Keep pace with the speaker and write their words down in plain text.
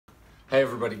Hey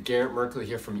everybody, Garrett Merkley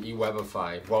here from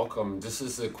eWebify. Welcome. This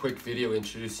is a quick video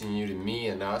introducing you to me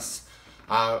and us.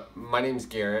 My name is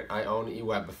Garrett. I own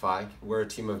eWebify. We're a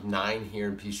team of 9 here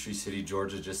in Peachtree City,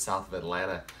 Georgia, just south of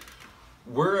Atlanta.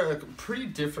 We're a pretty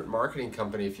different marketing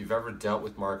company if you've ever dealt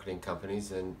with marketing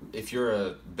companies, and if you're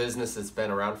a business that's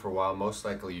been around for a while, most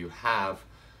likely you have.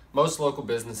 Most local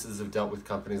businesses have dealt with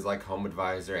companies like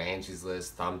HomeAdvisor, Angie's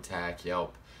List, Thumbtack,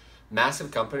 Yelp.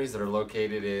 Massive companies that are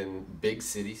located in big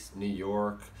cities, New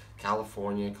York,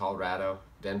 California, Colorado,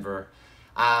 Denver.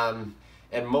 And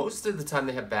most of the time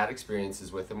they have bad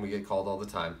experiences with them. We get called all the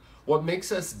time. What makes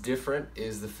us different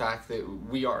is the fact that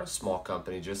we are a small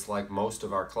company, just like most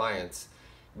of our clients.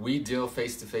 We deal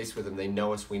face to face with them. They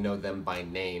know us, we know them by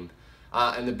name.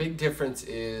 And the big difference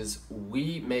is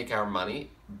we make our money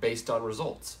based on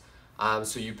results.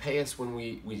 So you pay us when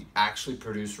we actually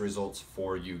produce results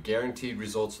for you, guaranteed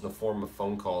results in the form of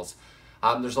phone calls.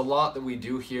 There's a lot that we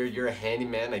do here. You're a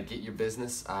handyman, I get your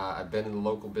business. I've been in the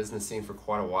local business scene for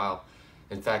quite a while.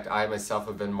 In fact, I myself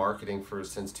have been marketing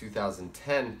since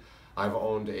 2010. I've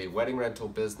owned a wedding rental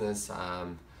business.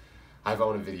 I've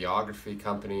owned a videography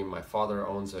company. My father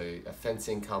owns a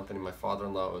fencing company. My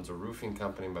father-in-law owns a roofing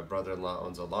company. My brother-in-law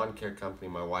owns a lawn care company.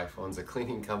 My wife owns a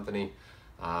cleaning company.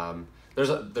 There's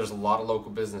a lot of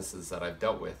local businesses that I've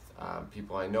dealt with,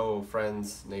 people I know,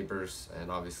 friends, neighbors,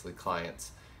 and obviously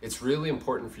clients. It's really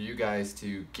important for you guys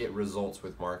to get results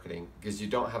with marketing because you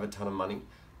don't have a ton of money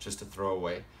just to throw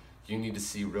away. You need to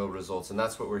see real results, and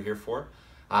that's what we're here for.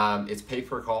 It's pay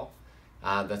per call.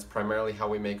 That's primarily how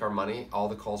we make our money. All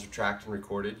the calls are tracked and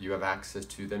recorded. You have access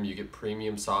to them. You get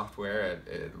premium software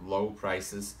at low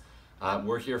prices.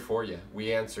 We're here for you.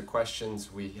 We answer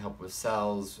questions, we help with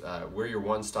sales, we're your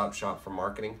one-stop shop for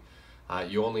marketing.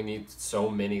 You only need so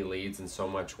many leads and so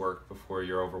much work before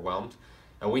you're overwhelmed,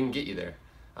 and we can get you there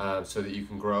so that you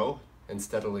can grow and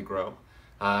steadily grow.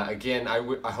 Again,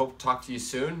 I hope to talk to you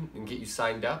soon and get you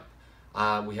signed up.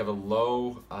 We have a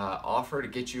low offer to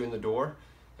get you in the door,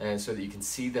 and so that you can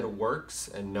see that it works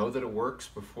and know that it works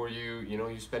before you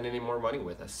spend any more money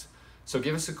with us. So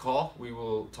give us a call. We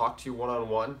will talk to you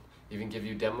one-on-one. Even give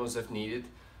you demos if needed.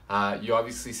 You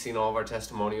obviously seen all of our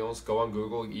testimonials. Go on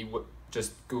Google,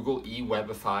 just Google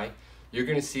eWebify. You're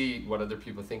gonna see what other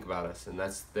people think about us, and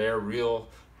that's their real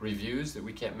reviews that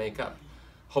we can't make up.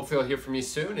 Hopefully I'll hear from you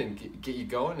soon and get you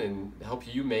going and help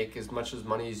you make as much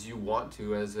money as you want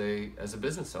to as a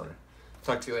business owner.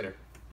 Talk to you later.